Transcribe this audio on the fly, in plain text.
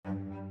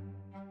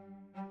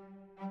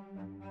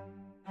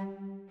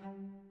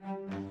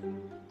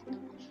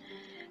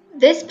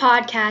This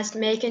podcast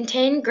may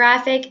contain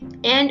graphic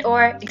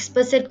and/or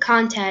explicit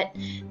content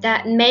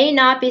that may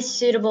not be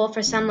suitable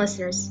for some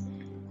listeners,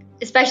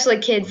 especially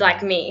kids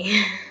like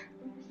me.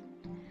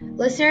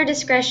 Listener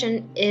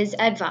discretion is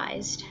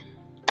advised.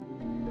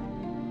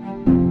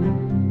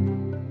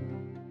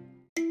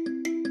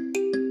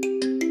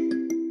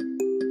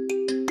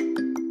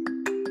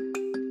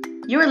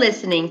 You're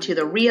listening to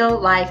the Real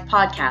Life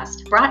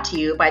Podcast, brought to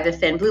you by the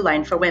Thin Blue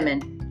Line for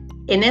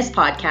Women. In this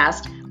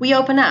podcast, we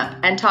open up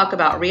and talk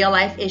about real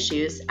life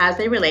issues as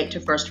they relate to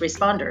first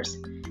responders.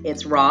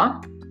 It's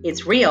raw,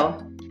 it's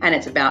real, and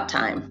it's about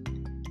time.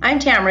 I'm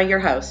Tamara, your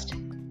host.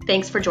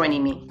 Thanks for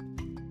joining me.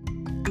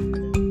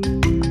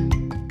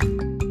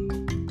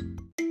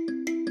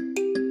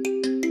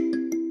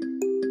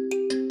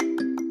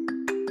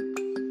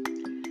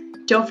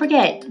 Don't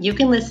forget, you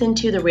can listen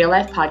to the Real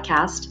Life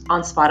Podcast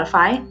on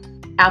Spotify,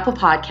 Apple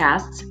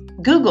Podcasts,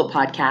 Google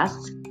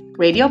Podcasts,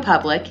 Radio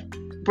Public,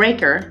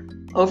 Breaker,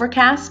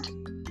 Overcast,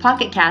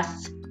 Pocket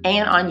Casts,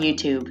 and on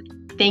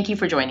YouTube. Thank you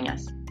for joining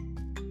us.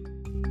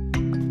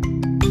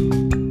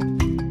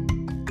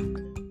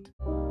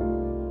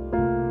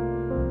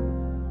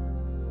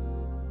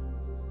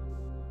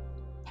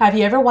 Have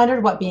you ever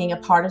wondered what being a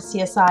part of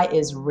CSI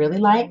is really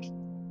like?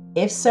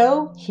 If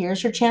so,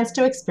 here's your chance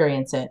to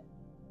experience it.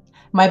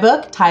 My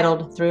book,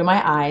 titled Through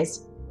My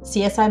Eyes,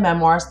 CSI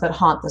Memoirs That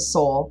Haunt the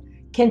Soul,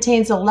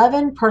 contains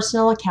 11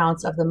 personal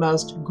accounts of the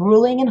most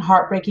grueling and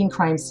heartbreaking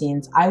crime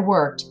scenes I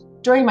worked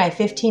during my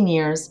 15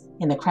 years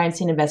in the Crime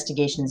Scene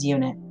Investigations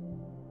Unit.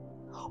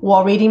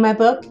 While reading my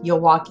book,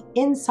 you'll walk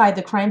inside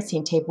the crime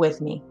scene tape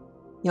with me.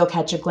 You'll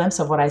catch a glimpse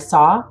of what I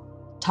saw,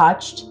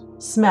 touched,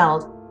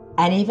 smelled,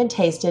 and even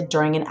tasted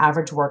during an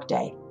average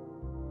workday.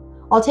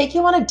 I'll take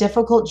you on a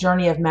difficult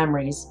journey of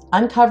memories,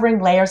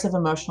 uncovering layers of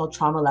emotional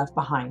trauma left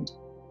behind.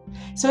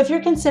 So if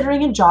you're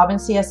considering a job in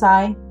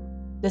CSI,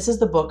 this is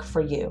the book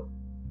for you.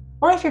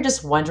 Or if you're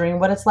just wondering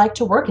what it's like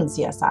to work in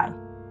CSI,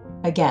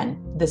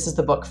 again, this is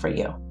the book for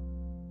you.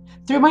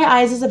 Through My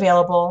Eyes is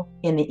available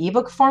in the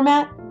ebook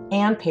format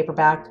and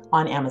paperback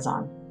on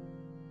Amazon.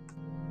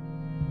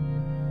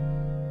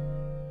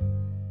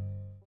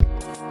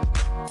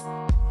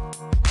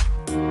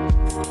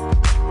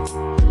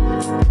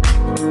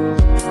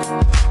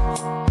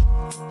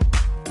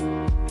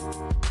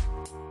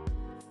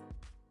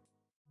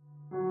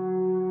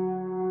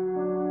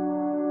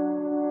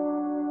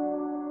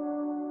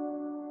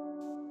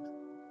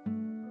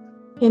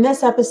 In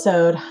this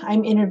episode,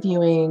 I'm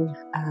interviewing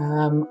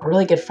a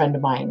really good friend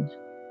of mine,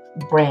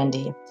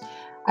 Brandy.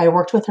 I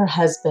worked with her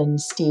husband,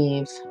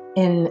 Steve,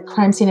 in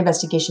Crime Scene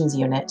Investigations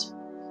Unit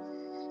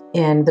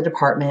in the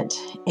department.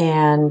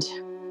 And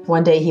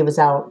one day he was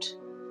out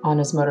on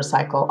his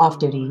motorcycle, off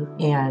duty,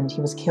 and he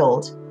was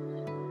killed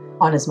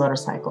on his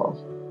motorcycle.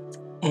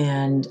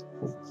 And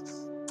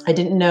I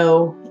didn't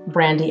know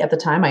Brandy at the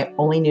time. I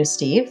only knew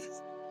Steve.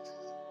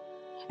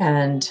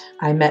 And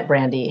I met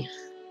Brandy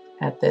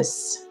at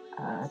this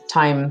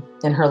time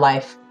in her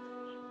life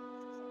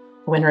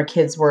when her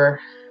kids were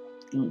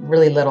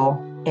really little,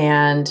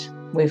 and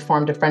we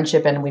formed a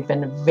friendship and we've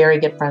been very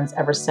good friends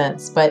ever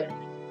since. But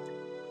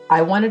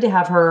I wanted to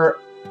have her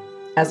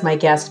as my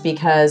guest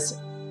because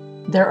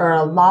there are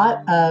a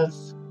lot of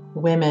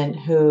women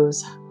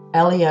whose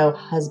LEO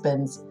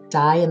husbands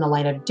die in the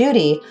line of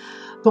duty,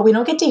 but we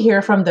don't get to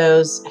hear from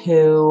those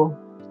who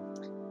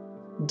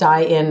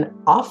die in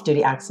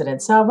off-duty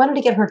accidents. So I wanted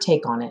to get her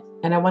take on it,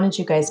 and I wanted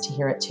you guys to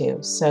hear it too.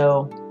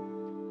 So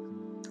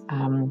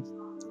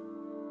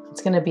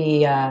it's going to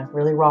be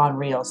really raw and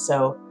real.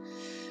 So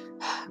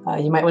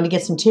you might want to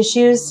get some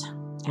tissues,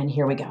 and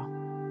here we go.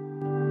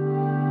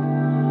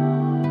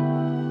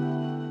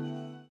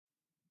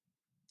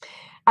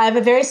 I have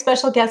a very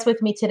special guest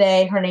with me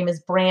today. Her name is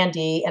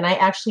Brandy, and I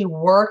actually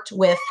worked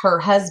with her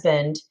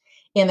husband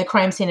in the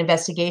Crime Scene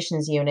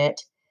Investigations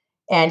Unit.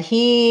 And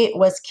he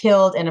was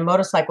killed in a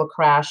motorcycle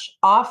crash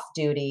off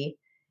duty.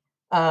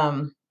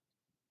 I'm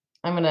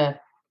going to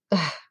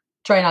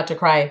try not to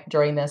cry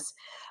during this.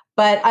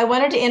 But I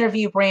wanted to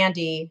interview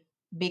Brandy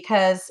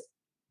because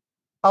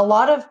a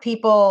lot of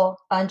people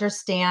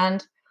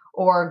understand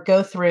or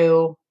go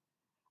through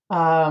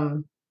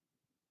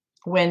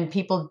when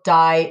people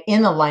die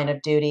in the line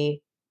of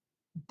duty,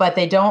 but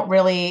they don't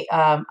really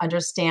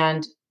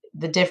understand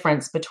the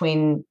difference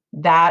between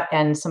that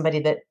and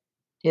somebody that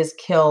is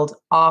killed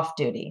off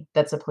duty,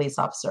 that's a police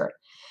officer.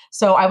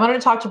 So I wanted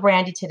to talk to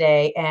Brandy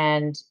today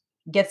and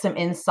get some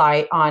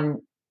insight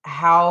on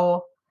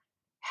how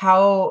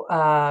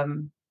that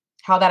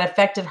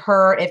affected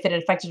her, if it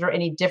affected her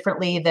any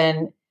differently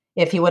than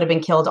if he would have been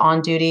killed on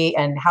duty,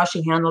 and how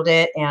she handled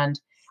it. And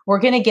we're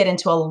going to get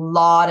into a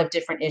lot of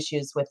different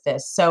issues with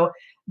this. So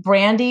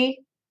Brandy,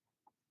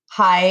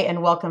 hi,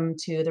 and welcome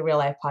to the Real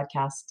Life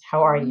Podcast.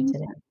 How are you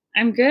today?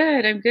 I'm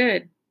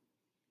good.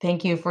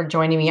 Thank you for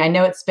joining me. I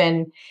know it's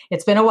been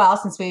a while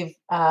since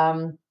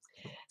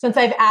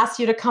I've asked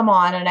you to come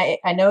on, and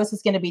I know this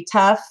is going to be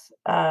tough.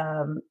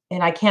 And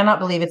I cannot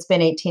believe it's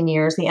been 18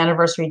 years. The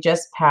anniversary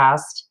just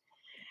passed.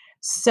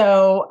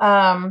 So,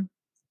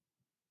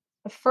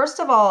 first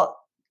of all,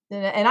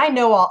 And I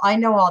know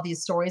all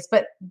these stories,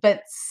 but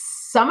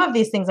some of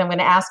these things I'm going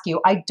to ask you,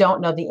 I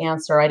don't know the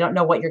answer. I don't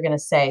know what you're going to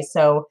say.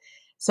 So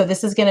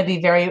this is going to be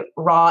very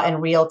raw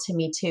and real to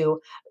me too.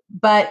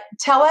 But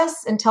tell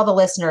us and tell the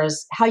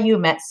listeners how you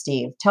met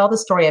Steve. Tell the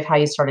story of how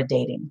you started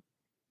dating.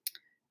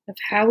 Of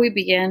how we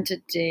began to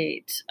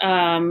date.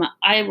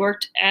 I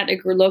worked at a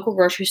local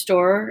grocery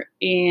store,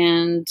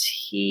 and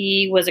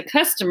he was a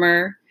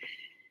customer.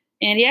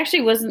 And he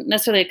actually wasn't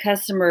necessarily a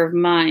customer of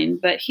mine,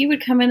 but he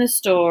would come in the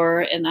store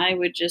and I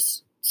would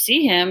just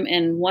see him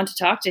and want to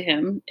talk to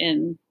him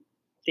and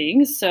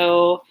things.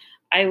 So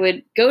I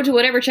would go to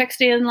whatever check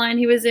stand line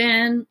he was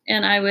in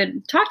and I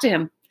would talk to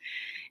him.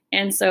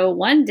 And so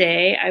one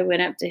day I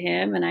went up to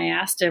him and I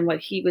asked him what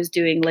he was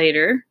doing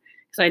later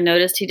because I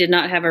noticed he did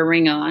not have a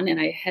ring on and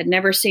I had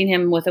never seen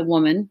him with a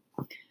woman.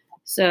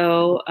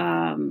 So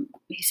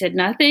he said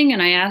nothing,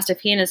 and I asked if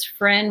he and his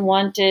friend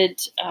wanted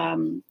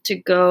to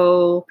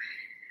go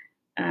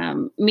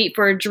meet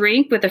for a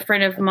drink with a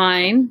friend of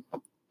mine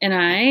and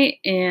I.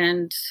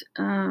 And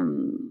I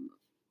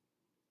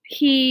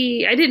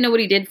didn't know what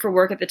he did for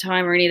work at the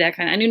time or any of that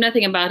kind. I knew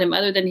nothing about him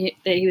other than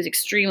that he was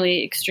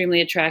extremely, extremely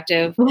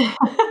attractive.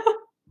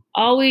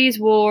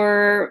 Always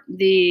wore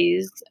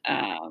these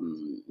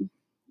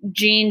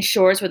jean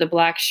shorts with a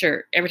black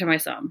shirt every time I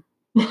saw him.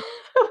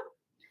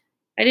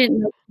 I didn't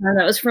know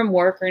that was from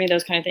work or any of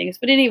those kind of things.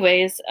 But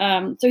anyways,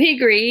 so he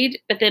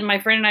agreed. But then my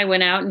friend and I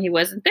went out and he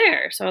wasn't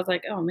there. So I was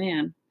like, oh,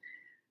 man.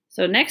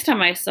 So next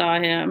time I saw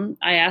him,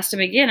 I asked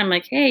him again. I'm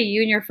like, hey, you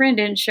and your friend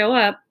didn't show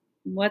up.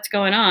 What's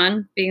going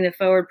on? Being the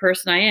forward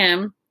person I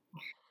am.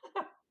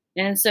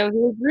 And so he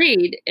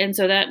agreed. And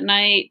so that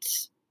night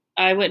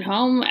I went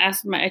home,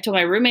 I told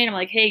my roommate, I'm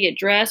like, hey, get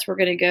dressed. We're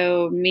going to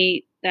go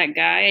meet that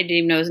guy. I didn't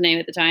even know his name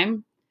at the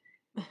time.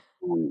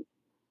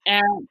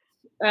 At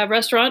a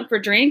restaurant for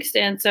drinks.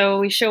 And so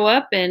we show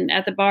up, and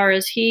at the bar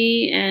is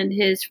he and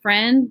his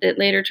friend that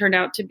later turned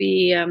out to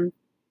be a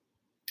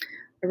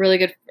really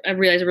good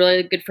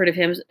friend of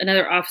him,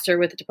 another officer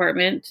with the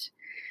department.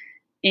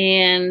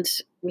 And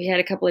we had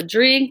a couple of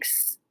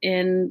drinks.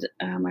 And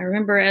I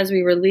remember as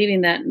we were leaving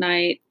that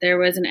night, there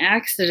was an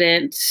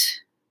accident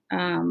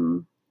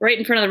right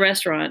in front of the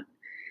restaurant.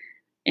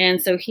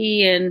 And so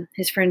he and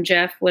his friend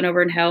Jeff went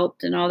over and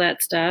helped and all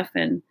that stuff.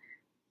 And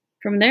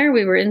from there,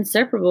 we were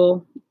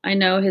inseparable. I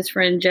know his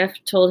friend Jeff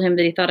told him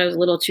that he thought I was a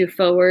little too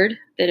forward,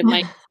 that it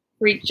might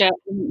freak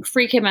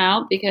him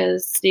out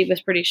because Steve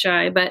was pretty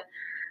shy. But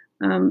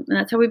and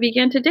that's how we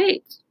began to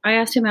date. I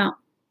asked him out.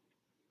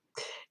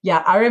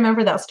 Yeah, I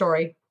remember that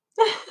story.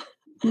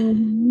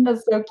 Mm-hmm.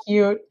 That's so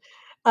cute.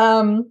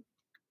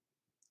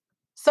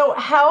 So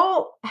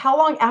how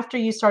long after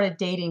you started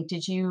dating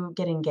did you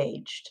get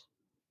engaged?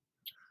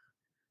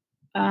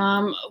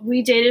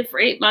 We dated for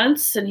 8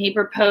 months, and he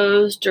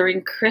proposed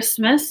during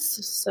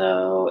Christmas.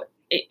 So,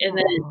 and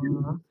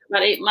then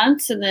about 8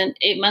 months, and then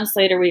 8 months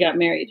later, we got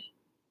married.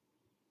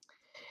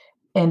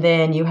 And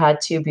then you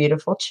had 2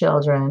 beautiful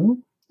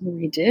children.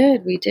 We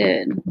did.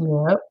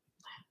 Yep.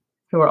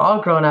 Who are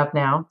all grown up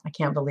now. I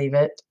can't believe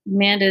it.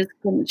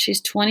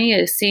 She's 20,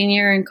 a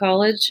senior in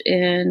college,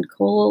 and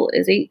Cole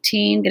is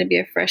 18, going to be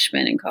a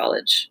freshman in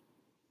college.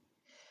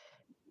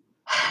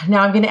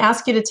 Now I'm going to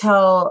ask you to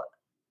tell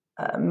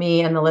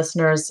me and the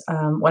listeners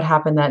what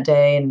happened that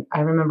day. And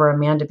I remember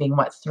Amanda being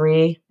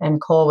 3,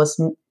 and Cole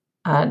was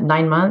 8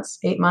 months.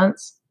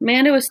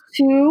 Amanda was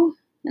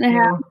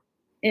 2.5,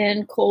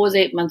 and Cole was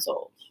 8 months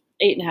old,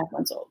 8.5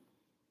 months old.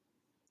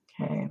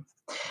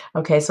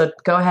 Okay. So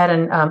go ahead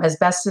and as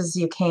best as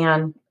you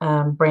can,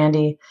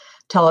 Brandy,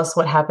 tell us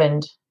what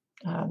happened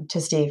to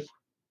Steve.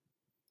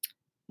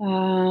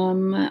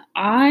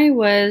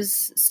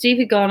 Steve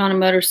had gone on a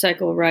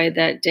motorcycle ride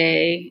that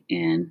day,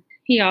 and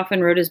he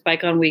often rode his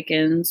bike on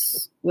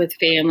weekends with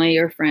family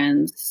or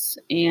friends.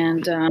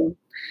 And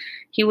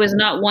he was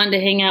not one to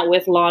hang out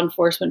with law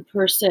enforcement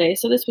per se.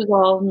 So this was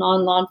all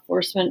non-law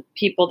enforcement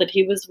people that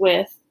he was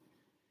with.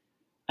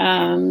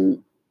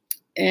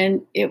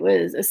 And it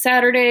was a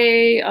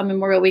Saturday on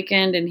Memorial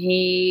Weekend, and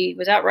he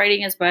was out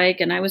riding his bike,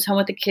 and I was home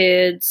with the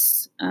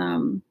kids.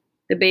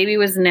 The baby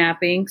was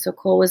napping, so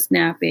Cole was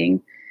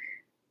napping.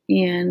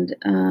 And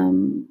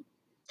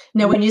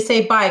now, when you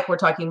say bike, we're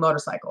talking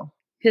motorcycle.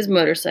 His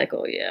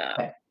motorcycle, yeah.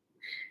 Okay.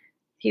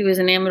 He was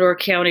in Amador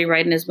County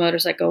riding his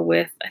motorcycle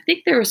with, I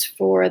think there was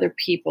 4 other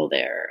people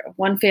there.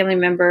 1 family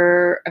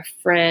member, a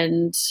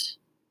friend,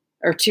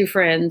 or 2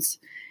 friends,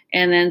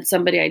 and then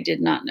somebody I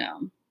did not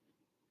know.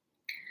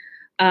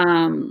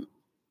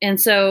 And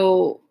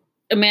so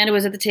Amanda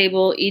was at the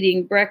table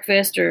eating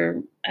breakfast,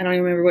 or I don't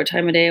even remember what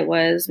time of day it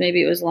was.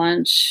 Maybe it was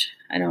lunch.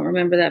 I don't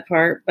remember that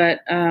part,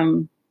 but, I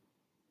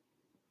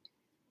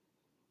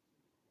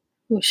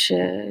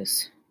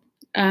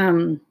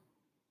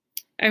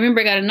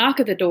remember I got a knock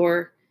at the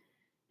door,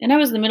 and I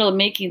was in the middle of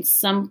making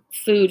some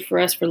food for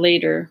us for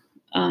later.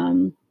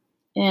 And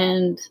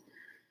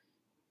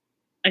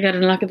I got a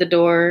knock at the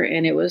door,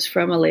 and it was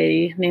from a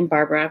lady named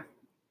Barbara.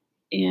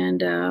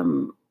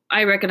 And,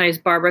 I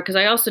recognized Barbara because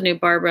I also knew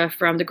Barbara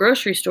from the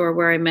grocery store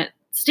where I met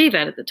Steve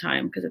at the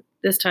time. Because at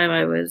this time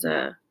I was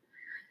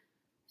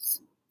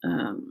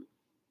I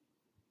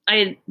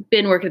had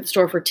been working at the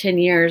store for 10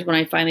 years when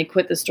I finally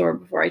quit the store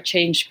before I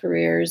changed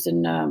careers.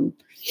 And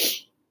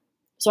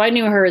so I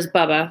knew her as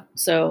Bubba.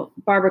 So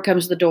Barbara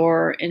comes to the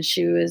door, and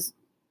she was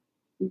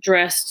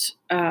dressed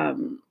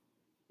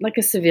like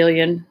a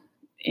civilian.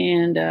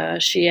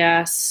 And she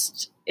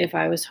asked if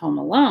I was home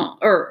alone,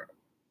 or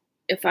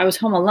if I was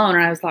home alone.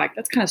 And I was like,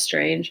 that's kind of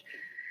strange.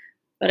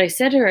 But I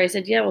said to her, I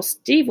said, yeah, well,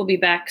 Steve will be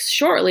back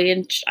shortly.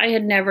 And I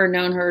had never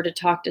known her to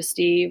talk to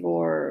Steve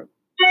or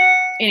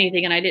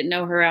anything. And I didn't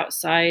know her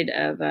outside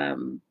of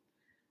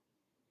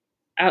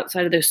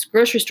this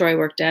grocery store I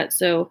worked at.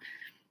 So,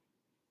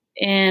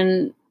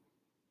 and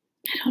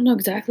I don't know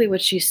exactly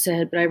what she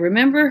said, but I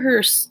remember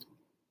her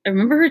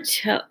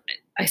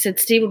I said,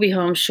 Steve will be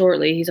home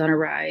shortly. He's on a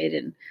ride.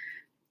 And,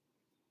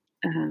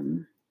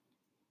 man,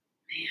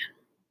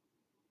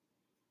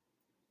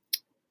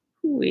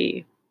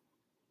 we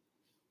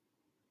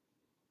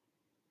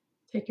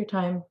Take your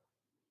time.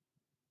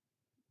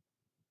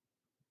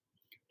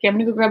 Okay, I'm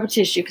gonna go grab a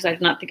tissue because I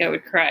did not think I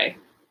would cry.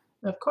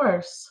 Of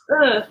course.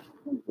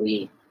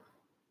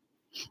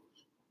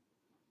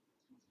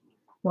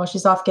 While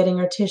she's off getting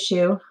her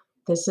tissue,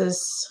 this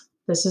is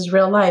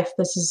real life.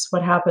 This is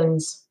what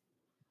happens.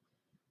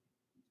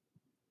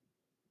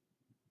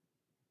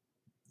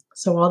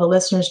 So while the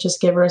listeners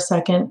just give her a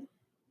second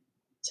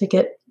to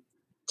get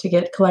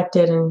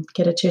collected and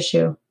get a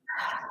tissue,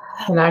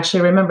 and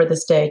actually remember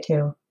this day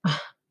too.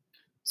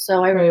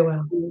 So I very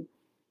well.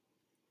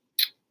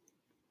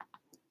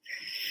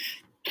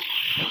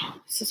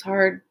 This is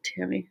hard,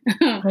 Tammy.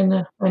 I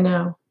know.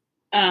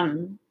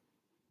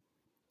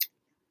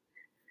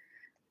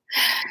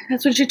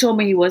 That's when she told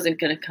me he wasn't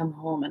going to come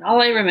home. And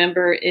all I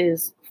remember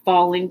is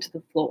falling to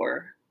the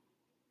floor.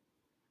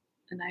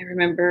 And I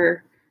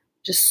remember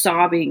just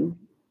sobbing,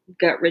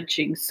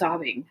 gut-wrenching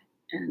sobbing.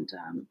 And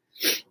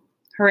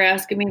her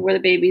asking me where the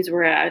babies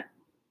were at,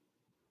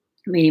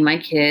 meeting my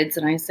kids.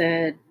 And I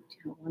said,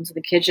 one's in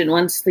the kitchen,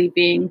 one's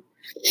sleeping.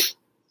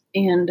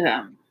 And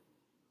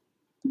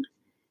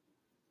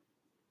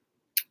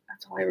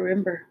that's all I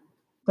remember.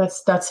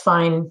 That's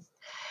fine.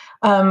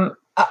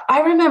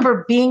 I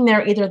remember being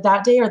there either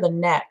that day or the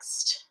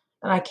next,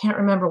 and I can't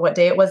remember what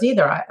day it was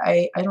either.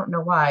 I don't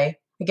know why.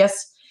 I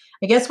guess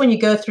when you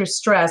go through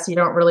stress, you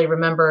don't really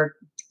remember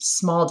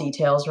small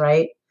details,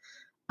 right?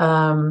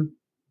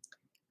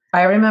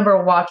 I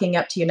remember walking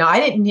up to you. Now, I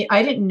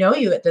didn't know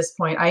you at this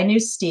point. I knew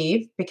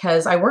Steve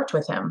because I worked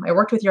with him. I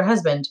worked with your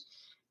husband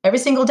every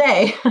single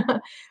day.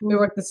 We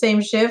worked the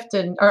same shift,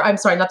 or I'm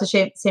sorry, not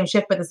the same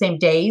shift, but the same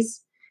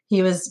days.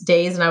 He was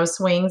days and I was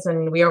swings,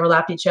 and we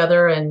overlapped each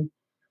other. And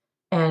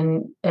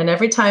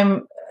every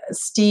time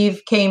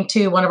Steve came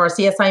to one of our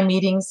CSI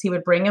meetings, he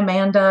would bring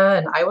Amanda,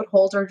 and I would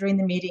hold her during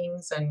the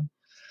meetings, and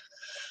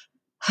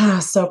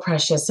so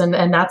precious. And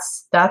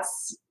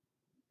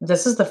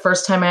this is the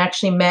first time I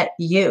actually met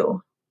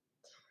you.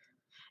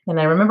 And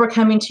I remember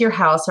coming to your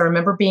house. I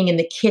remember being in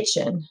the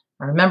kitchen.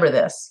 I remember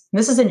this. And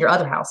this is in your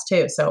other house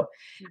too. So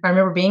I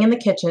remember being in the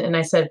kitchen, and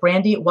I said,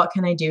 Brandy, what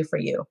can I do for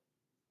you?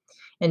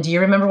 And do you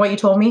remember what you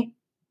told me?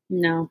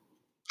 No.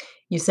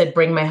 You said,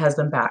 bring my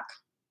husband back.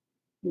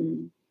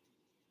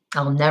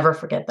 I'll never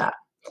forget that.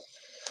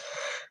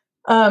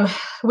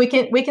 We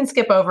can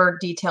skip over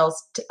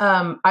details.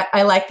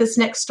 I like this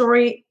next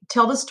story.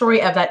 Tell the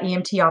story of that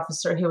EMT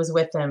officer who was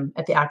with him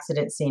at the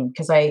accident scene,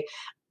 because I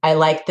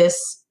like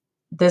this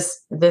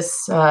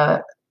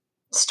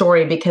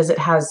story because it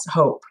has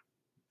hope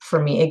for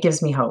me. It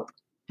gives me hope,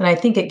 and I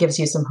think it gives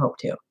you some hope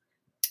too.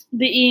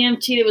 The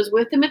EMT that was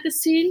with him at the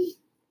scene?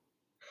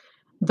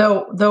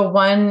 The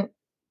one,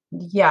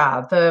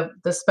 yeah, the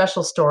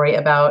special story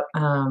about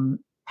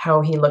how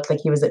he looked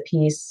like he was at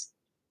peace.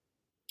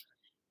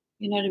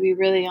 To be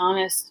really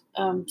honest,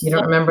 you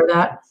don't remember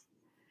that?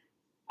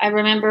 I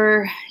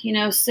remember,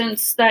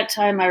 since that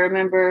time, I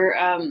remember,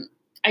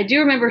 I do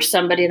remember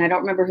somebody, and I don't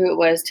remember who it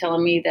was,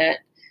 telling me that,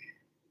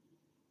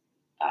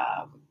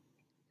 I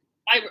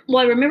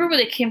remember when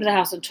they came to the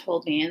house and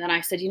told me, and then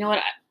I said, you know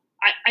what,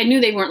 I knew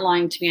they weren't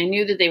lying to me. I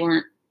knew that they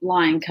weren't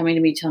lying, coming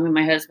to me, telling me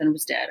my husband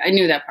was dead. I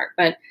knew that part,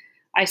 but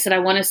I said, I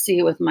want to see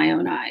it with my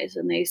own eyes.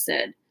 And they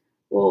said,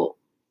 well,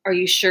 are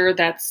you sure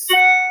that's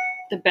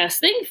the best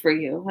thing for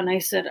you? And I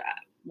said,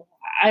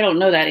 I don't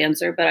know that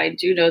answer, but I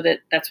do know that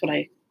that's what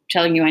I'm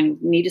telling you I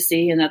need to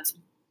see. And I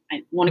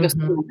want to go see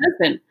my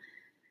husband.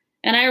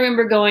 And I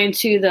remember going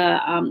to it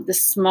was a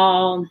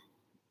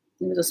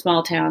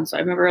small town. So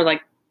I remember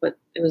but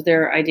it was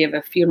their idea of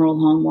a funeral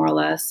home, more or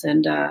less.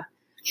 And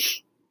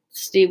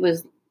Steve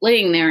was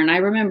laying there. And I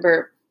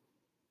remember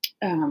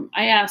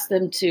I asked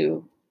them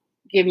to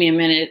give me a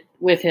minute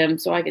with him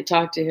so I could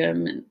talk to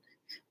him. And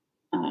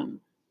I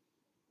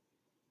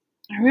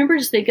remember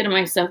just thinking to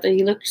myself that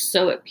he looked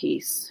so at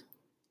peace.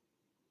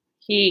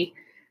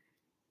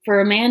 For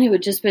a man who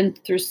had just been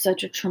through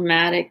such a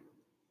traumatic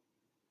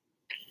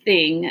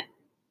thing,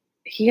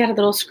 he had a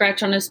little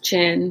scratch on his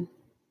chin.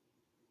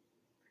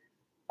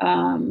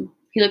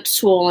 He looked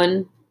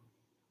swollen.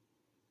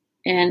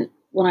 And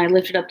when I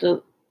lifted up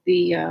the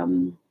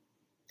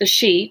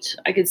sheet,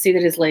 I could see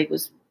that his leg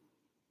was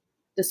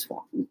this,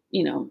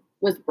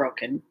 was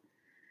broken.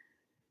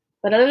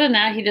 But other than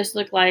that, he just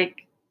looked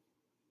like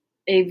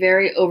a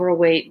very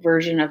overweight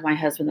version of my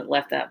husband that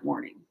left that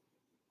morning.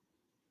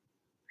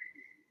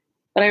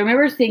 But I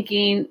remember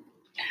thinking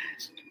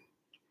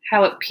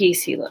how at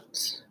peace he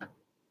looked.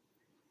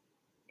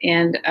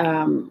 And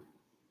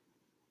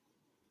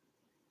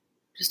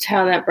just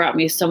how that brought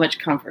me so much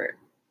comfort.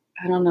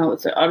 I don't know,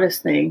 it's the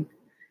oddest thing.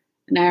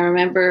 And I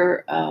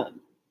remember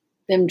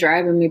them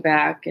driving me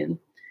back and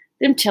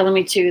them telling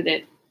me too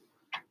that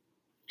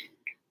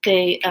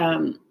they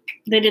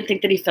didn't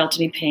think that he felt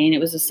any pain. It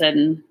was a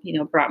sudden,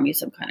 brought me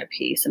some kind of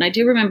peace. And I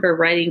do remember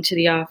writing to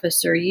the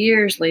officer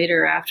years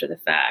later after the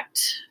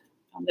fact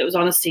that was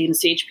on the scene, the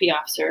CHP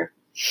officer,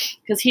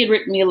 because he had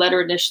written me a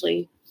letter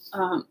initially,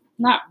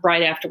 not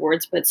right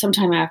afterwards, but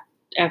sometime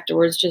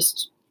afterwards,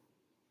 just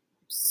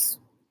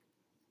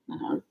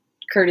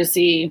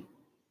courtesy,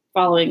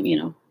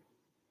 following,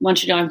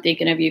 once you know I'm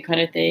thinking of you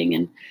kind of thing.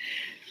 And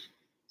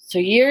so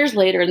years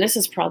later, and this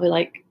is probably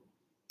like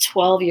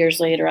 12 years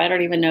later, I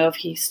don't even know if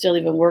he still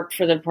even worked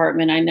for the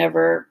department.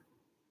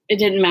 It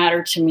didn't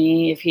matter to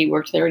me if he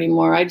worked there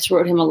anymore. I just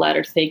wrote him a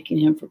letter thanking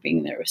him for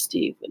being there with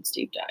Steve when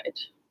Steve died.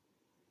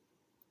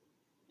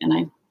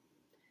 And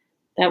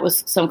that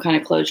was some kind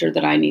of closure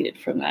that I needed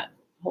from that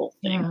whole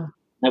thing. Yeah.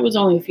 That was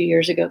only a few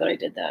years ago that I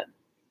did that.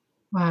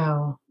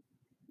 Wow.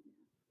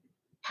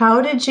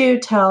 How did you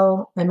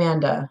tell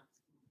Amanda,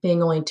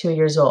 being only 2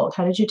 years old,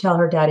 how did you tell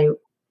her daddy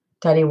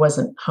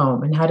wasn't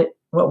home? And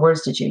what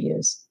words did you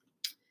use?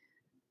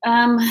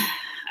 I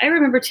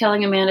remember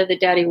telling Amanda that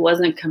daddy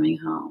wasn't coming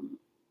home,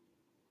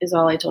 is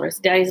all I told her. I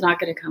said, daddy's not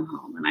going to come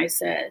home. And I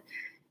said,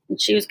 and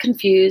she was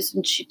confused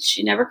and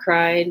she never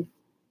cried.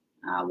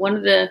 I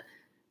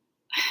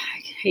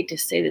hate to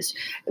say this,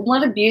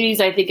 one of the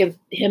beauties I think of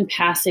him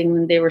passing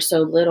when they were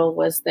so little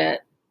was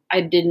that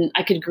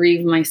I could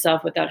grieve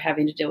myself without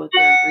having to deal with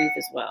their grief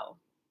as well.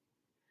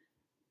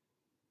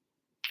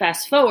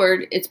 Fast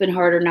forward, it's been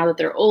harder now that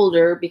they're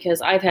older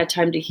because I've had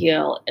time to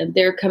heal and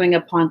they're coming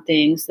upon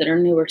things that are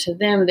newer to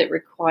them that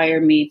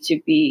require me to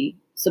be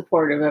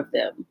supportive of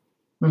them.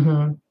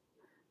 Mm-hmm.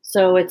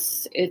 So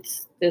it's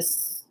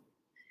this,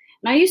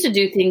 and I used to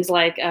do things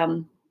like,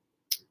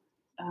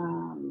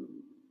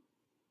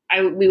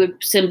 we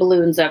would send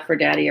balloons up for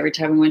daddy every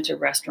time we went to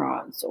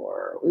restaurants,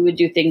 or we would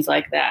do things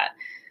like that.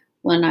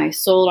 When I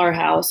sold our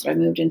house and I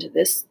moved into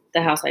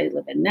the house I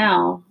live in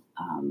now,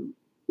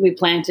 we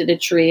planted a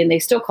tree, and they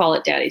still call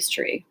it Daddy's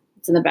tree.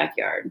 It's in the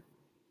backyard.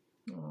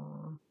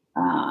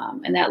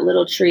 And that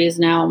little tree is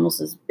now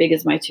almost as big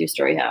as my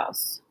 2-story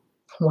house.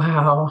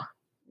 Wow.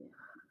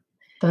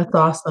 That's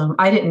awesome.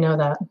 I didn't know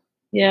that.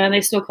 Yeah, and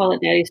they still call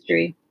it Daddy's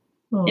tree.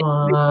 Like,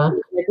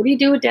 what do you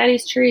do with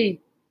Daddy's tree?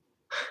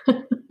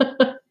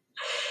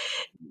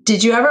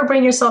 Did you ever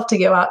bring yourself to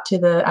go out to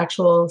the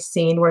actual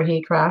scene where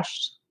he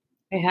crashed?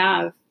 I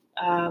have.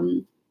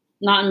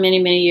 Not in many,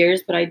 many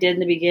years, but I did in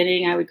the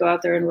beginning. I would go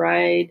out there and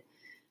ride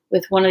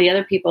with one of the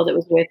other people that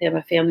was with him,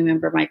 a family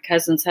member, my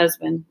cousin's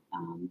husband.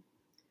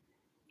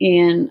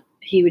 And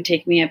he would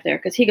take me up there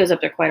because he goes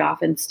up there quite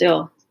often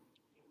still.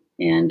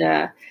 And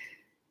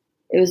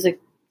it was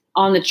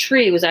on the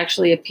tree was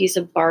actually a piece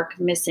of bark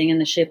missing in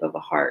the shape of a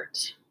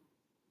heart.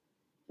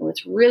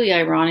 What's really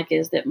ironic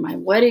is that my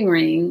wedding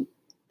ring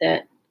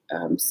that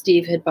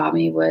Steve had bought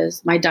me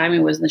my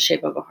diamond was in the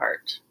shape of a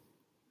heart.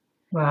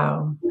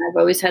 Wow. And I've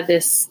always had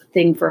this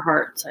thing for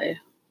hearts.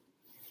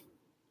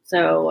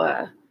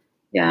 So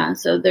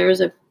there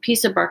was a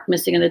piece of bark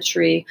missing in the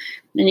tree,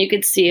 and you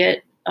could see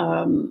it,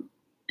 and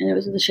it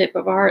was in the shape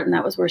of a heart, and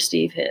that was where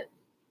Steve hit.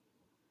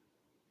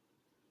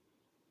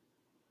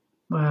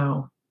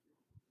 Wow.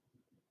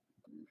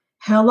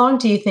 How long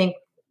do you think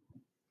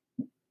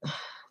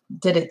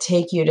did it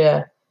take you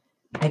to,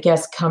 I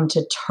guess, come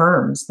to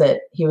terms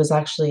that he was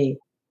actually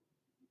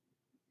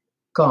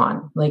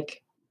gone?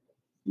 Like,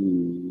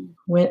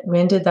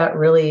 when did that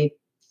really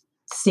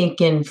sink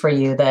in for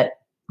you that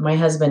my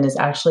husband is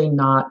actually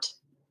not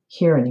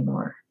here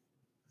anymore?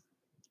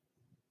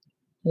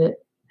 I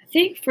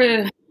think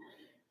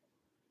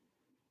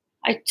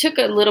I took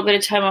a little bit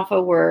of time off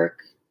of work,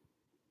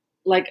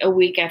 like a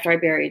week after I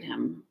buried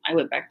him. I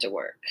went back to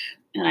work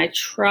and I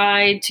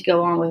tried to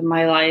go on with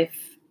my life.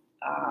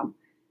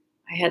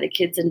 I had the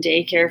kids in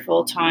daycare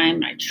full time.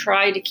 And I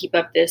tried to keep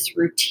up this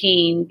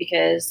routine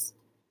because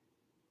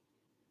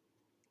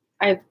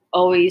I've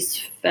always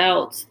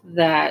felt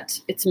that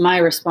it's my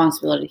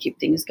responsibility to keep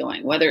things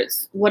going, whether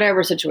it's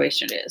whatever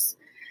situation it is.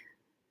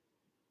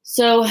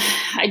 So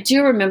I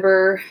do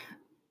remember,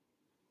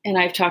 and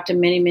I've talked to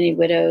many, many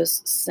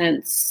widows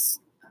since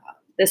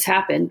this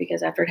happened,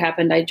 because after it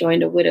happened, I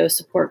joined a widow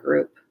support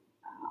group.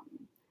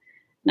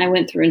 And I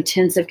went through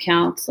intensive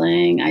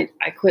counseling. I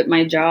quit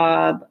my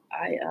job.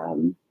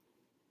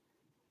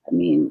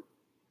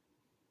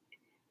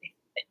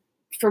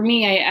 For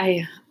me,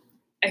 I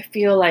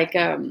feel like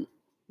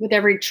with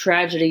every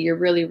tragedy, you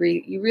really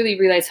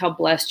realize how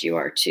blessed you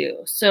are too.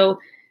 So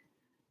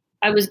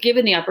I was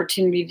given the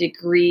opportunity to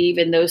grieve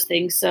and those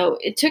things. So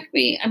it took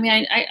me,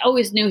 I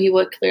always knew he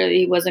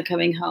wasn't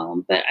coming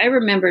home, but I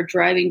remember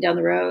driving down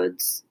the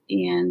roads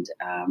and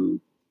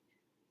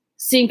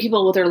seeing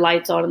people with their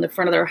lights on in the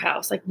front of their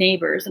house, like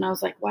neighbors. And I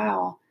was like,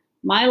 wow,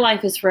 my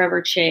life is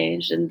forever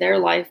changed and their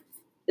life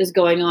is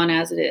going on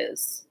as it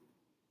is.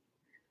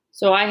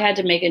 So I had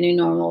to make a new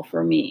normal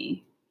for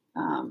me.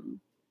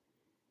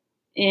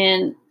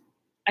 And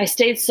I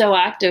stayed so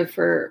active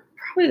for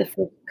probably the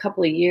first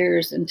couple of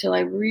years until I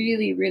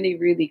really, really,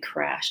 really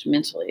crashed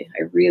mentally.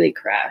 I really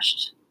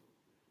crashed.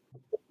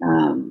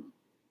 And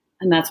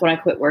that's when I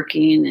quit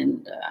working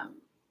and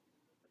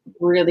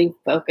really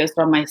focused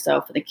on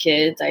myself and the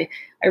kids. I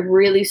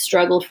really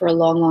struggled for a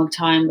long, long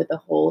time with the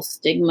whole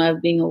stigma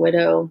of being a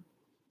widow,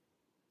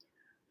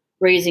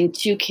 raising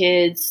 2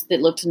 kids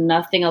that looked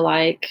nothing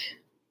alike,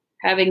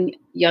 having a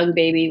young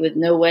baby with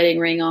no wedding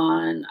ring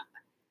on.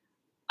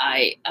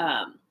 I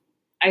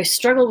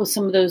struggled with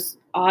some of those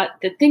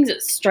the things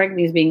that strike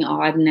me as being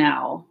odd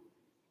now,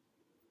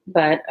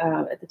 but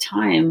at the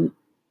time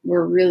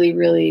were really,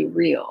 really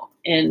real.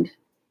 And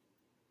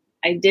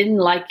I didn't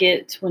like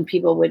it when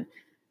people would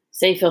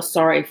say, feel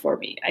sorry for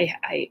me.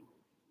 I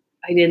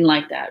didn't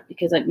like that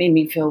because it made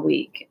me feel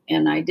weak.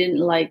 And I didn't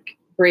like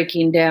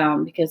breaking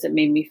down because it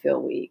made me feel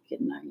weak.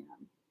 And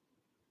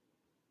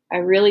I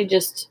really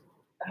just,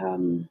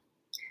 and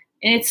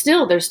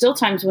there's still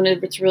times when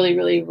it's really,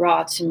 really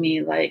raw to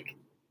me. Like,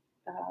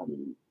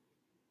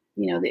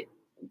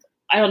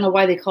 I don't know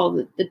why they call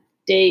the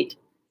date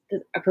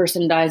that a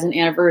person dies an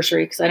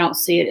anniversary, because I don't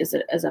see it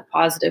as a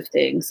positive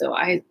thing. So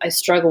I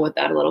struggle with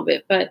that a little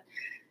bit. But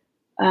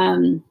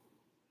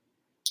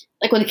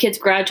like when the kids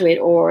graduate,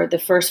 or the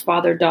first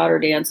father-daughter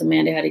dance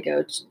Amanda had to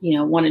go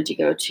to, wanted to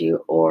go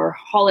to, or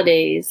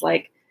holidays,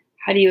 like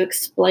how do you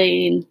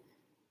explain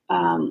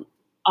on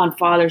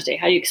Father's Day,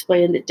 how do you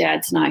explain that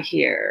dad's not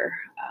here?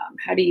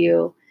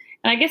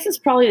 And I guess it's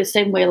probably the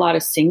same way a lot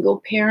of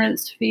single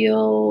parents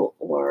feel,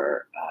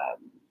 or,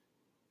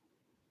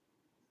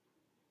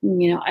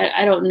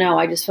 I don't know.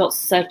 I just felt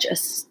such a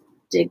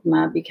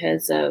stigma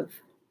because I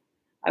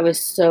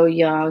was so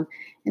young.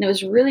 And it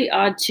was really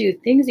odd too,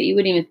 things that you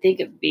wouldn't even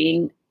think of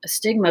being a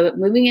stigma, but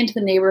moving into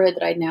the neighborhood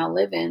that I now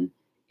live in,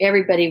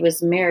 everybody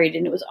was married.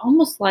 And it was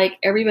almost like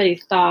everybody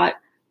thought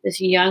this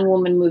young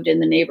woman moved in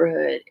the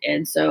neighborhood.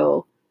 And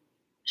so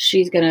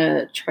she's going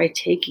to try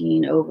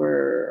taking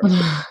over.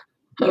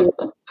 It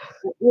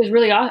was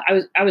really,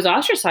 I was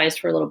ostracized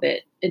for a little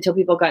bit until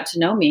people got to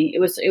know me. It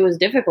was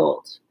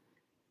difficult.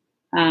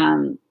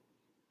 It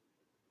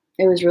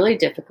was really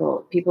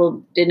difficult.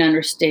 People didn't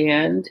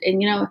understand.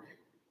 And,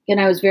 and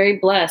I was very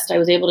blessed. I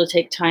was able to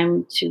take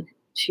time to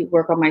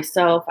work on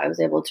myself. I was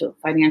able to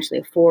financially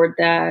afford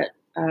that.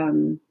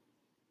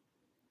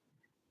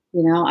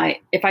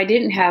 If I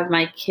didn't have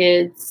my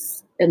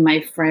kids and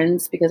my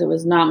friends, because it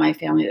was not my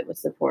family that was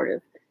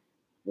supportive,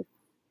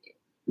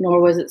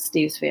 nor was it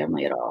Steve's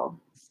family at all.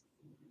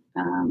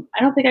 I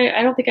don't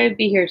think I'd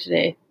be here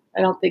today.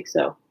 I don't think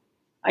so.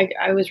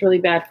 I was really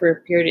bad for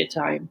a period of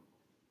time.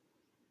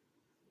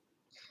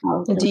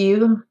 Do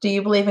you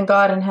believe in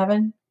God and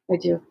heaven? I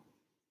do.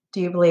 Do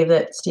you believe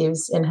that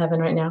Steve's in heaven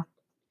right now?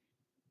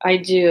 I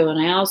do.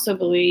 And I also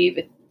believe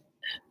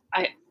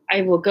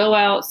I will go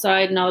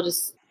outside and I'll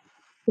just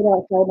sit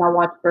outside and I'll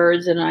watch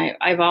birds. And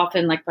I've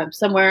often, like, if I'm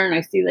somewhere and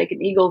I see like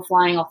an eagle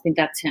flying, I'll think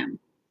that's him.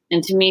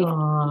 And to me,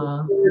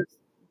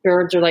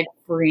 birds are like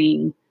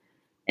freeing.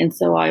 And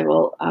so I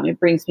will, it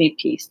brings me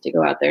peace to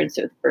go out there and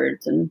sit with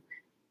birds. And,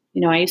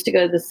 I used to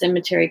go to the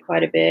cemetery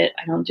quite a bit.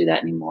 I don't do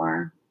that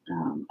anymore.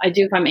 I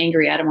do if I'm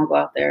angry at him, I'll go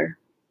out there.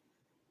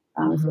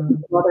 So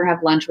I'd rather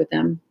have lunch with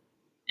him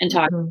and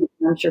talk.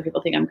 I'm sure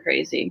people think I'm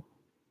crazy,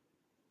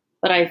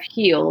 but I've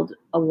healed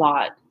a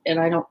lot, and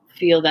I don't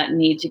feel that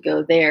need to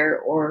go there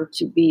or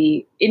to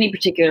be any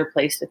particular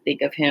place to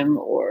think of him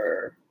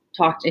or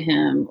talk to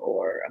him.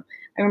 Or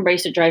I remember I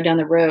used to drive down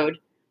the road,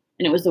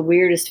 and it was the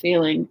weirdest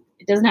feeling.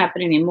 It doesn't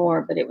happen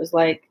anymore, but it was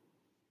like,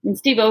 and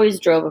Steve always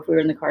drove if we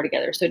were in the car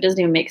together, so it doesn't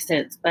even make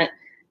sense. But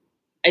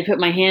I put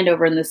my hand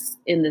over in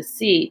the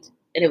seat,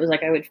 and it was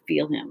like I would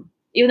feel him,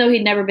 even though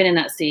he'd never been in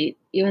that seat,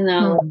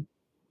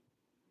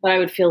 but I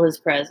would feel his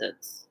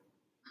presence.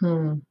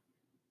 Yeah.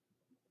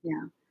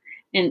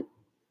 And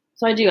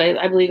so I do,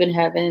 I believe in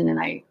heaven. And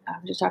I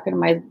was just talking to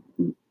my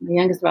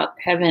youngest about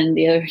heaven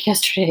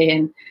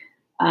yesterday.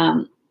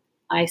 And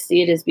I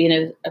see it as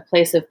being a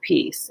place of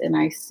peace. And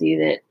I see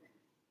that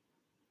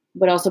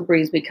what also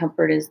brings me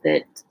comfort is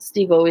that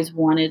Steve always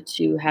wanted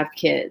to have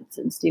kids,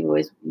 and Steve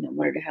always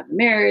wanted to have a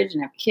marriage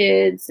and have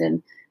kids,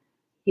 and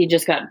he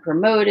just got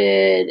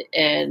promoted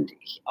and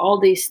all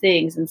these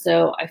things. And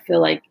so I feel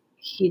like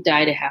he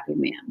died a happy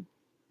man,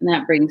 and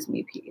that brings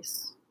me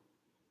peace.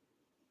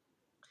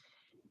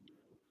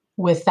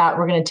 With that,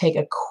 we're going to take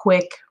a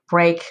quick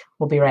break.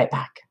 We'll be right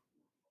back.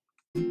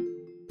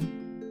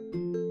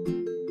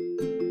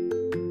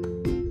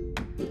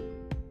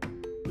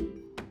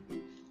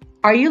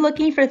 Are you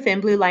looking for Thin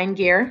Blue Line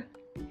gear?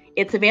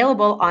 It's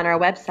available on our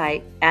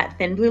website at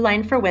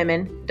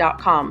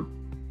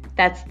thinbluelineforwomen.com.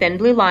 That's Thin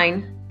Blue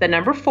Line,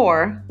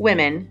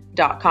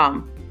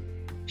 women.com.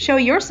 Show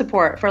your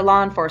support for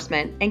law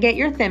enforcement and get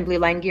your Thin Blue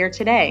Line gear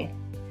today.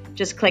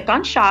 Just click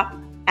on shop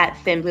at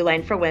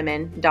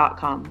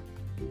thinbluelineforwomen.com.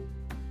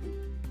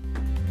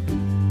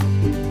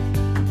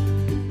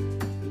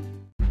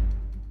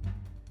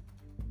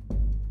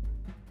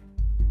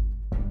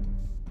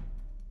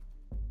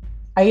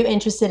 Are you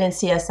interested in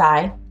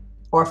CSI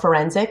or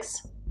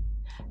forensics?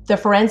 The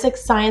Forensic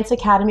Science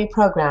Academy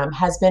program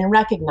has been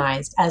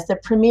recognized as the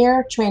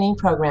premier training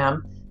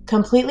program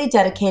completely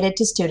dedicated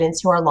to students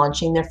who are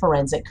launching their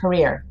forensic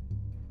career.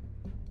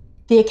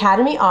 The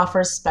Academy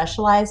offers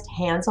specialized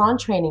hands-on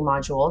training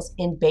modules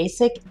in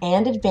basic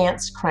and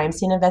advanced crime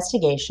scene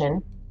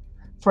investigation,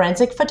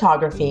 forensic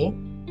photography,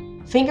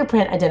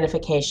 fingerprint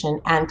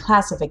identification and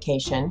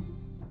classification,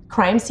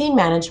 crime scene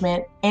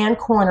management, and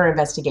coroner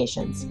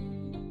investigations.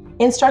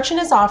 Instruction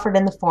is offered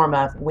in the form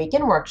of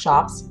weekend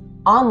workshops,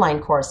 online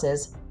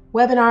courses,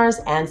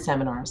 webinars, and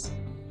seminars.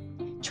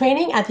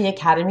 Training at the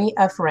Academy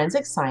of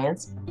Forensic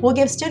Science will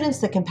give students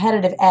the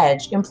competitive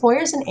edge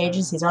employers and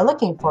agencies are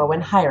looking for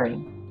when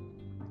hiring.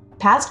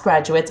 Past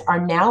graduates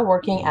are now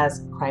working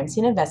as crime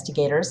scene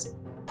investigators,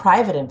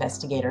 private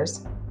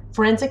investigators,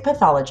 forensic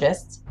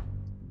pathologists,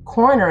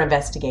 coroner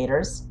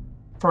investigators,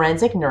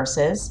 forensic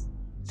nurses,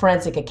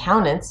 forensic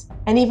accountants,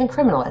 and even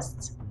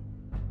criminalists.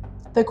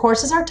 The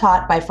courses are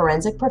taught by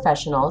forensic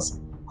professionals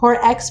who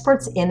are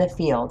experts in the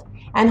field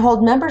and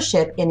hold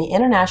membership in the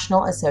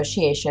International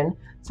Association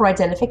for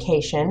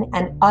Identification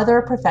and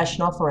other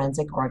professional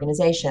forensic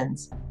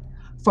organizations.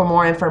 For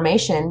more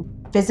information,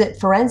 visit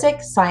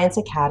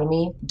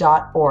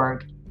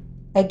forensicscienceacademy.org.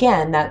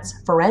 Again,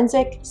 that's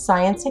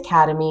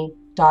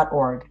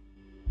forensicscienceacademy.org.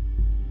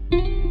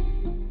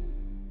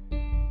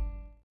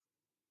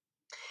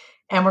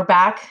 And we're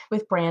back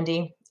with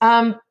Brandy.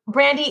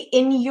 Brandy,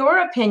 in your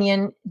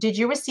opinion, did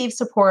you receive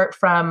support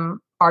from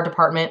our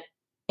department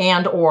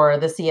and or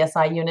the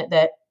CSI unit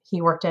that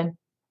he worked in?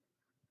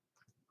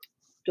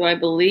 Do I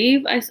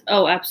believe?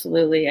 Oh,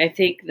 absolutely. I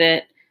think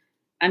that,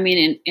 I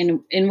mean,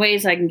 in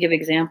ways I can give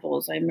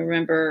examples. I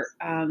remember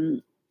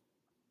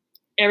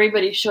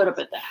everybody showed up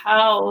at the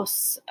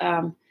house.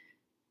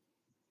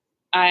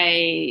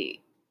 I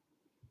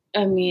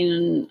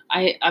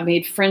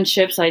made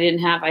friendships I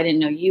didn't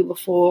know you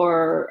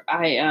before.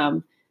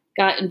 I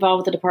got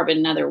involved with the department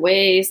in other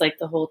ways, like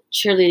the whole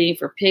cheerleading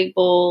for Pig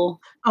Bowl.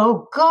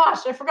 Oh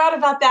gosh, I forgot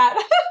about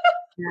that.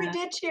 Yeah. We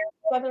did cheer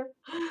together.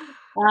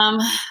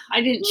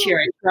 I didn't cheer.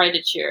 I tried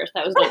to cheer.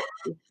 That was like,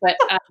 but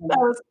that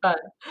was fun.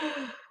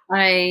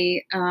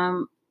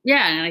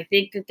 Yeah, and I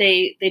think that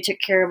they took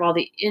care of all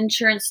the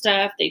insurance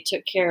stuff. They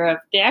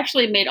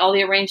actually made all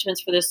the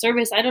arrangements for the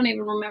service. I don't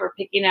even remember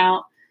picking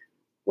out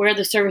where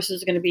the service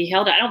was going to be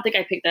held. I don't think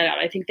I picked that out.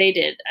 I think they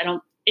did.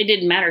 It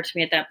didn't matter to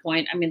me at that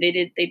point. I mean,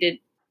 they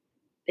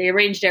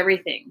arranged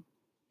everything.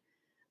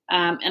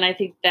 And I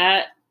think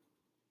that,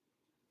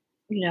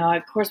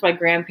 of course my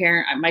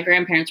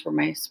grandparents were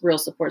my real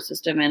support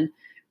system, and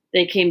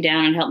they came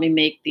down and helped me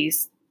make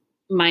these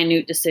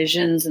minute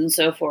decisions and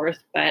so forth.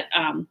 But,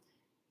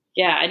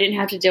 yeah, I didn't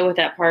have to deal with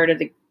that part of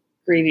the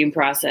grieving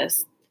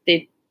process.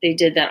 They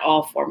did that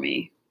all for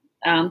me.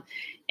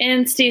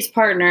 And Steve's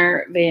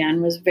partner,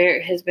 Van, has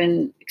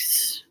been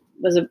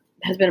a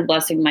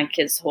blessing in my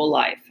kid's whole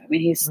life. I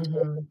mean, he's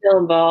still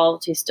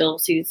involved. He still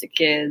sees the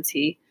kids.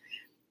 He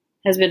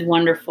has been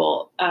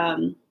wonderful.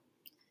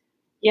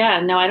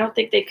 Yeah, no, I don't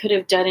think they could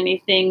have done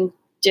anything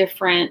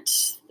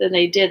different than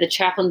they did. The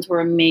chaplains were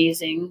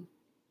amazing.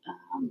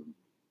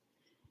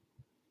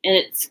 And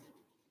it's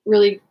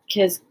really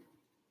has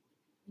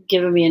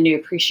given me a new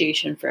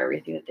appreciation for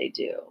everything that they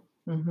do.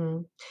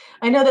 Mm-hmm.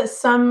 I know that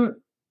some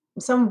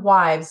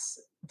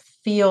wives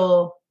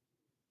feel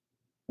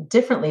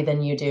differently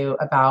than you do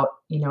about,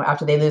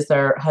 after they lose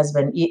their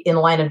husband in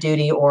the line of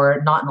duty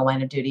or not in the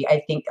line of duty.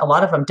 I think a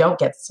lot of them don't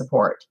get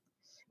support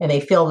and they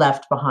feel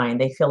left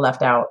behind. They feel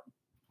left out.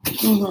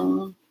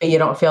 Mm-hmm. But you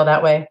don't feel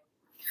that way?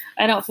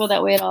 I don't feel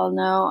that way at all.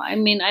 No. I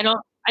mean, I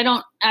don't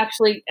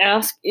actually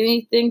ask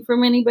anything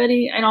from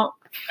anybody.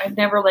 I've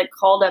never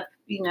called up,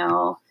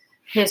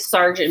 his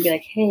sergeant and be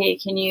like, hey,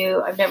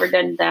 I've never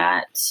done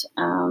that.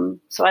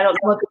 So I don't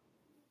know.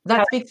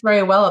 That speaks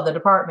very well of the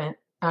department,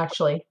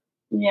 actually.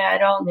 Yeah, I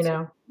don't,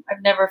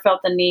 I've never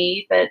felt the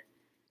need, but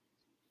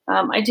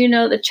I do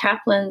know the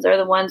chaplains are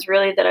the ones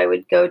really that I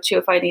would go to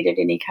if I needed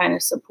any kind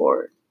of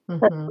support. Mm-hmm.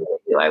 That's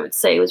who I would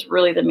say was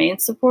really the main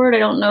support. I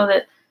don't know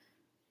that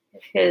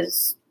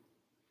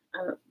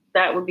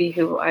that would be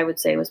who I would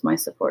say was my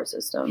support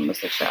system,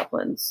 was the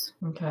chaplains.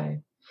 Okay.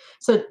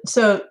 So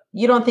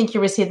you don't think you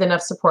received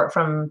enough support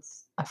from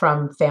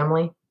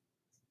family?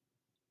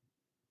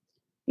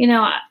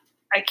 I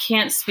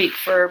can't speak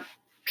for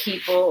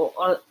people.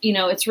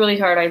 It's really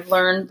hard. I've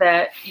learned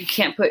that you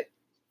can't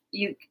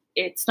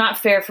it's not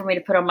fair for me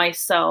to put on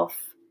myself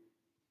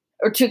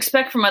or to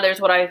expect from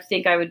others what I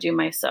think I would do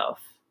myself.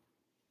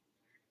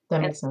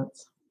 That makes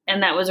sense.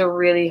 And that was a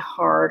really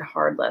hard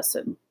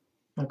lesson.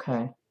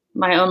 Okay.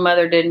 My own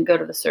mother didn't go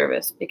to the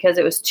service because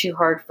it was too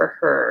hard for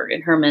her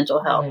and her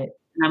mental health. Right.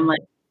 And I'm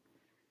like,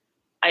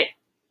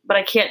 but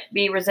I can't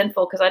be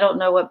resentful because I don't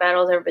know what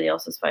battles everybody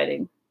else is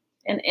fighting.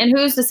 And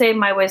who's to say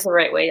my way's the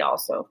right way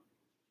also?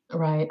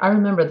 Right. I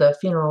remember the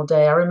funeral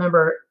day. I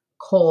remember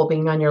Cole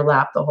being on your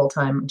lap the whole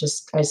time.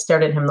 I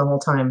stared at him the whole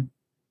time.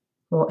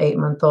 Little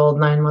 8-month-old,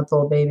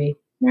 9-month-old baby.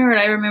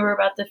 I remember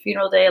about the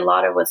funeral day. A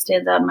lot of what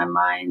stands out in my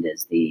mind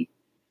is the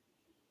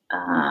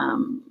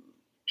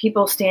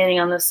people standing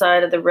on the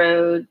side of the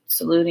road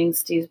saluting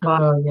Steve's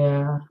body. Oh,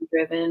 yeah.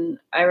 Driven.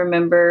 I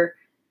remember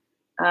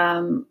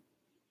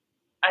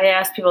I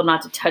asked people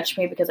not to touch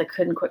me because I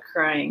couldn't quit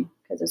crying.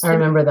 I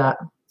remember that.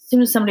 As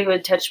soon as somebody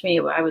would touch me,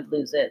 I would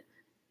lose it.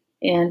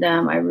 And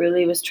I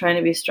really was trying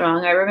to be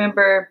strong. I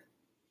remember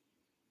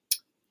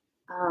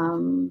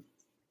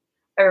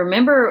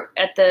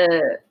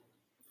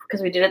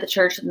because we did at the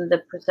church and the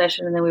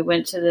procession, and then we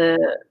went to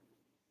the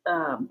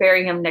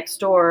bury him next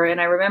door.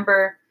 And I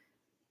remember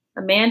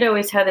Amanda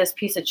always had this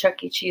piece of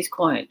Chuck E. Cheese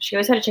coin. She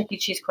always had a Chuck E.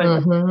 Cheese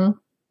coin. Mm-hmm.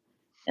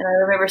 And I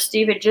remember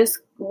Steve had just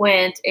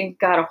went and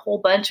got a whole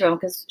bunch of them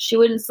because she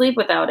wouldn't sleep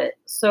without it.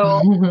 So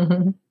I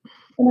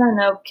don't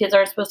know, kids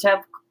aren't supposed to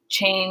have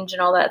change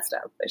and all that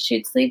stuff, but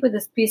she'd sleep with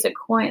this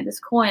coin.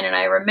 And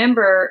I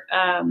remember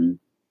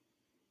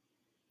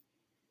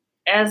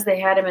as they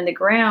had him in the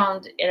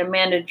ground, and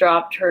Amanda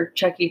dropped her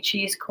Chuck E.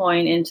 Cheese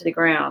coin into the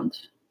ground.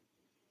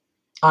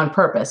 On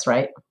purpose,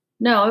 right?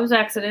 No, it was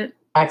accident.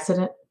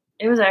 Accident?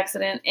 It was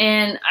accident.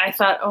 And I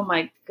thought, oh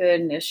my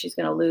goodness, she's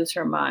going to lose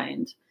her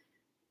mind.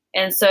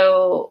 And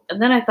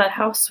then I thought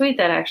how sweet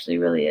that actually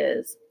really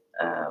is.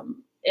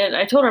 And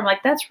I told her, I'm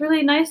like, that's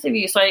really nice of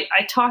you. So I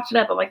talked it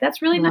up. I'm like,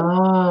 that's really nice,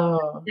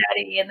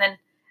 Daddy. And then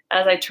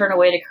as I turn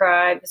away to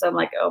cry, because I'm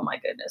like, oh my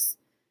goodness,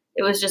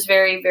 it was just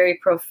very, very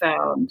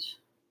profound.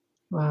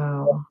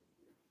 Wow.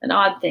 An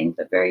odd thing,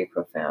 but very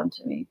profound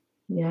to me.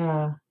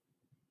 Yeah.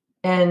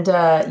 And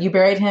you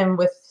buried him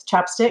with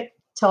chapstick?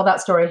 Tell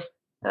that story.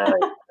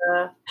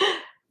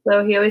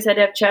 So he always had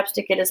to have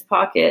chapstick in his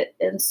pocket.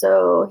 And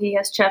so he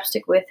has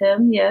chapstick with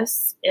him,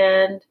 yes.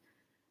 And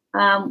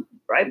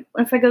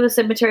if I go to the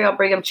cemetery, I'll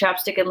bring him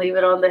chapstick and leave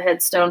it on the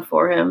headstone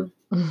for him.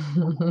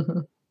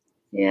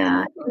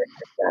 Yeah,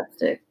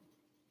 chapstick.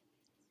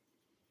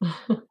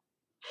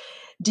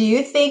 Do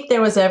you think there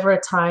was ever a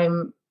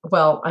time,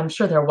 well, I'm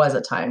sure there was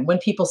a time, when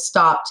people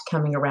stopped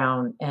coming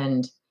around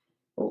and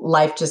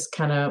life just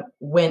kind of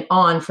went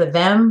on for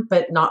them,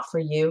 but not for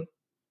you?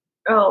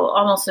 Oh,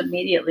 almost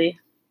immediately.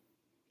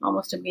 Like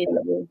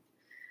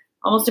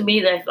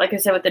I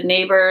said, with the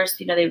neighbors,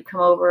 they would come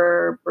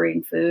over,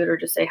 bring food, or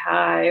just say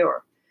hi.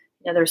 Or,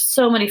 there's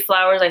so many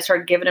flowers. I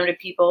started giving them to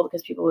people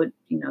because people would,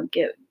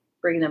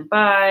 bring them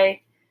by.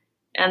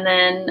 And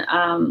then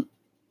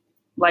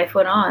life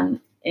went on.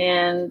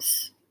 And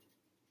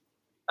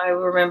I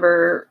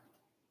remember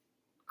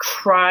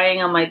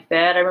crying on my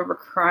bed. I remember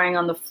crying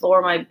on the floor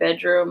of my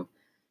bedroom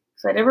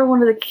because I never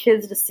wanted the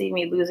kids to see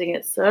me losing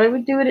it. So I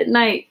would do it at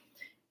night.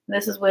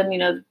 This is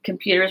when,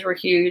 computers were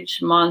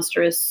huge,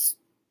 monstrous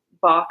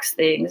box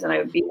things. And I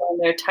would be on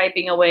there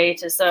typing away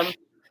to some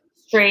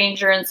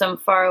stranger in some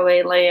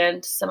faraway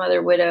land, some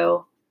other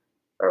widow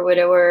or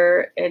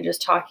widower, and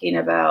just talking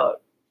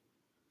about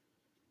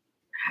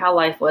how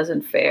life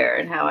wasn't fair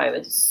and how I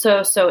was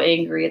so, so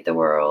angry at the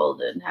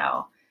world and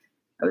how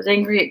I was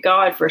angry at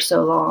God for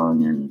so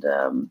long. And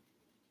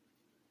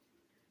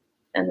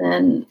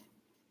then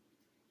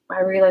I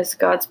realized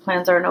God's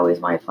plans aren't always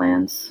my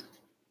plans.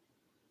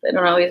 They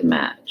don't always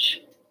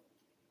match.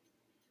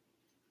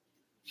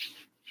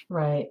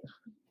 Right.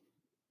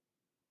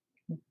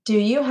 Do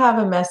you have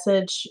a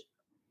message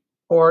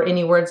or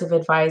any words of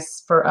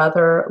advice for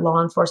other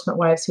law enforcement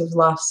wives who've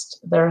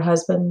lost their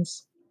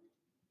husbands,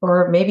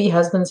 or maybe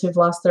husbands who've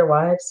lost their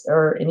wives,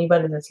 or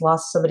anybody that's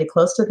lost somebody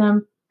close to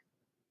them?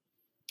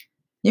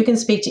 You can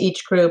speak to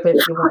each group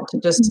if you want to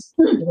just,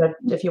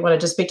 if you want to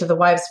just speak to the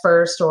wives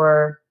first,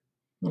 or,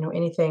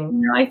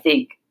 anything. I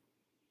think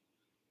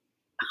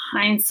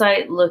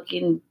hindsight,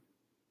 looking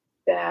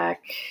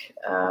back,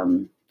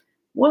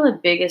 one of the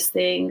biggest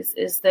things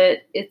is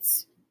that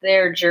it's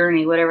their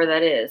journey, whatever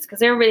that is,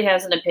 because everybody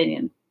has an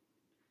opinion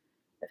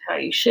of how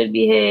you should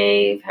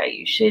behave, how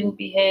you shouldn't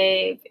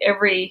behave.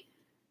 Every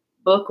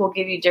book will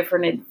give you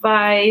different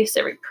advice.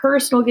 Every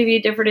person will give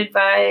you different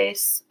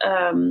advice.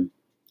 And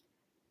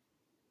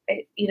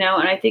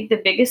I think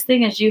the biggest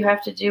thing is you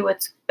have to do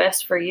what's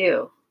best for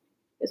you.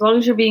 As long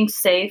as you're being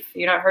safe,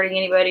 you're not hurting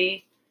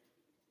anybody.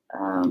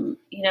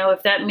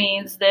 If that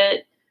means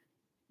that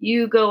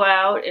you go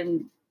out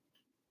and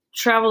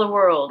travel the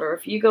world, or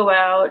if you go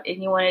out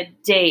and you want to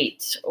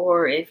date,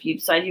 or if you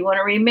decide you want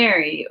to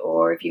remarry,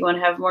 or if you want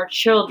to have more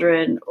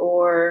children,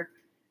 or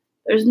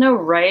there's no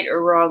right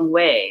or wrong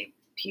way.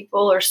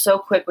 People are so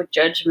quick with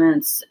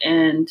judgments.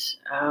 And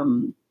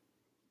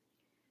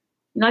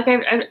like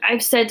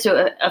I've said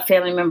to a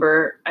family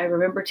member, I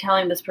remember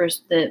telling this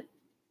person that,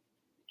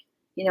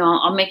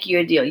 I'll make you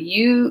a deal.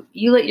 You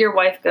let your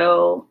wife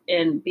go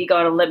and be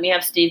gone and let me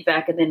have Steve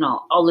back, and then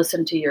I'll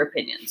listen to your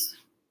opinions.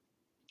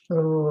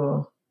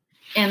 Oh.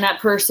 And that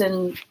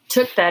person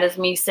took that as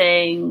me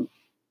saying,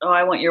 oh,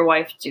 I want your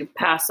wife to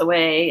pass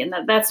away. And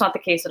that's not the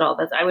case at all.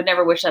 I would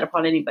never wish that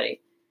upon anybody.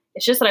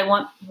 It's just that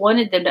I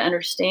wanted them to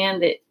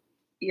understand that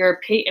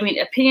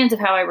opinions of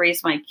how I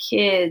raise my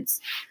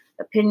kids,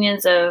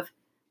 opinions of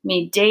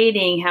me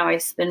dating, how I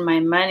spend my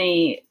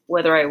money,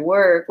 whether I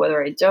work,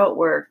 whether I don't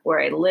work, where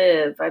I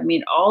live. I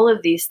mean, all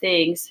of these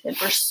things. And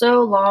for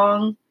so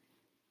long,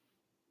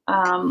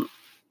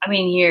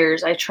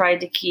 years, I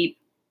tried to keep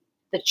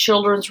the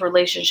children's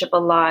relationship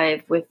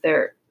alive with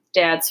their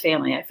dad's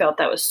family. I felt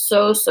that was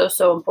so, so,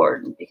 so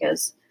important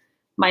because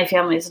my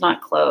family is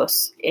not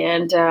close.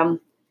 And I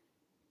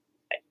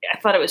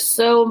thought it was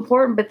so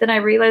important, but then I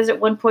realized at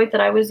one point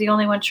that I was the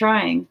only one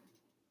trying.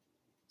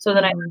 So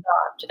then I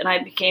stopped, and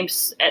I became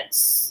at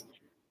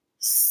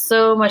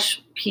so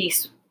much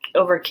peace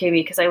overcame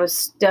me because I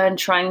was done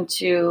trying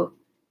to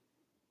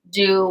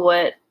do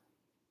what,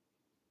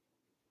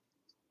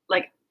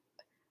 like,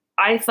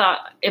 I thought,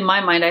 in my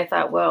mind, I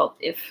thought, well,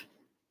 if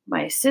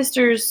my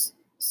sister's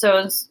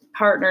son's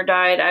partner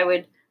died, I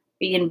would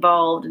be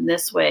involved in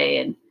this way.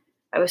 And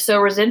I was so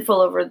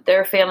resentful over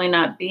their family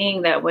not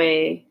being that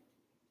way.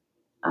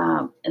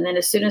 And then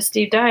as soon as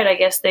Steve died, I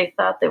guess they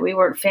thought that we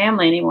weren't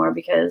family anymore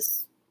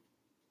because,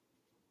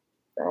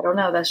 I don't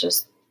know, that's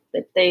just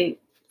that they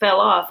fell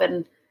off.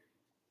 And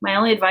my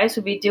only advice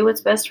would be do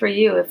what's best for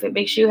you. If it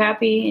makes you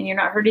happy and you're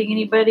not hurting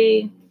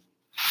anybody,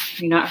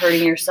 you're not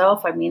hurting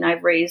yourself. I mean,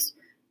 I've raised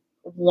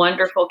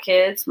wonderful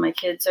kids. My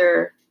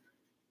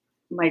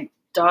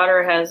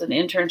daughter has an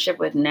internship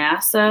with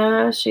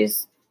NASA.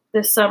 She's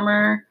this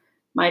summer.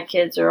 My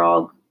kids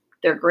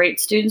they're great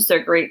students.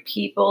 They're great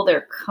people.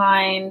 They're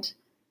kind.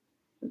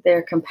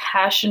 They're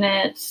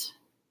compassionate.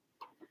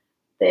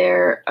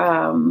 They're,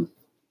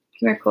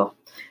 cool.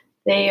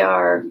 They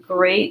are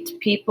great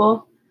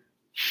people.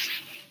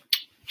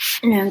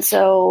 And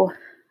so,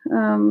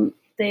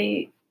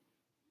 they've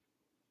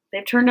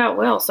turned out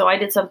well. So I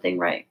did something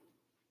right.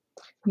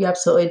 You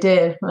absolutely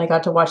did. And I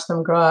got to watch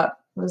them grow up.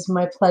 It was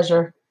my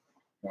pleasure.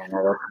 Yeah,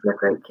 no, they're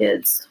great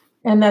kids.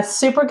 And that's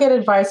super good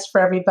advice for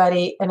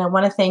everybody. And I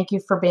want to thank you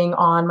for being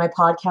on my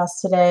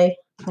podcast today.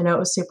 I know it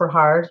was super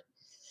hard,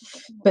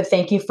 but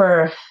thank you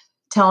for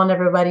telling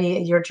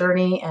everybody your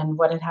journey and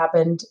what had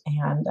happened.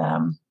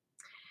 And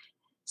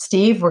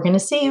Steve, we're going to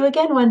see you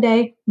again one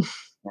day.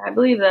 I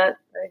believe that.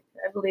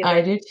 I believe it.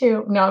 I do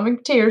too. Now I'm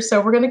in tears, so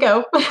we're going to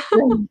go.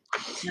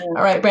 Yeah.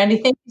 All right, Brandy,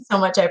 thank you so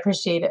much. I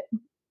appreciate it.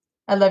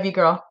 I love you,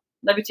 girl.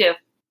 Love you too.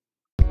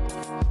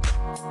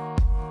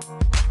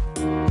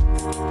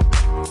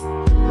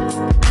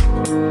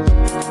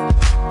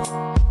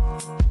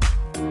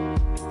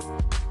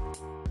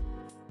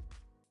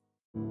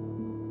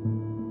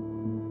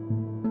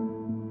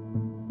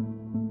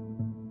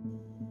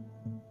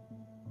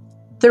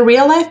 The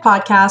Real Life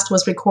podcast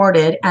was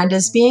recorded and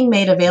is being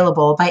made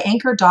available by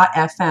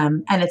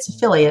Anchor.fm and its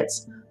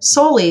affiliates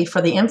solely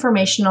for the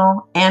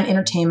informational and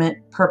entertainment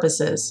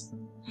purposes.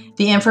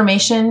 The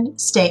information,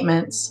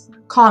 statements,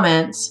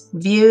 comments,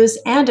 views,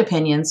 and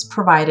opinions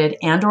provided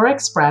and/or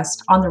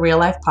expressed on the Real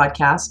Life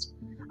podcast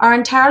are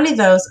entirely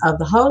those of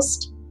the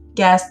host,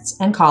 guests,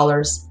 and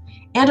callers,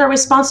 and are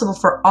responsible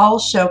for all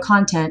show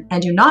content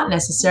and do not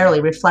necessarily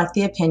reflect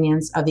the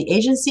opinions of the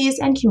agencies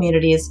and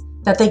communities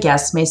that the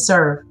guests may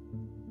serve.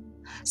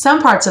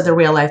 Some parts of the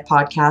Real Life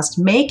podcast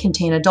may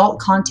contain adult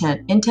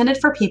content intended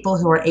for people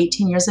who are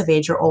 18 years of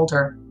age or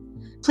older.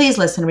 Please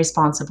listen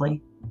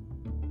responsibly.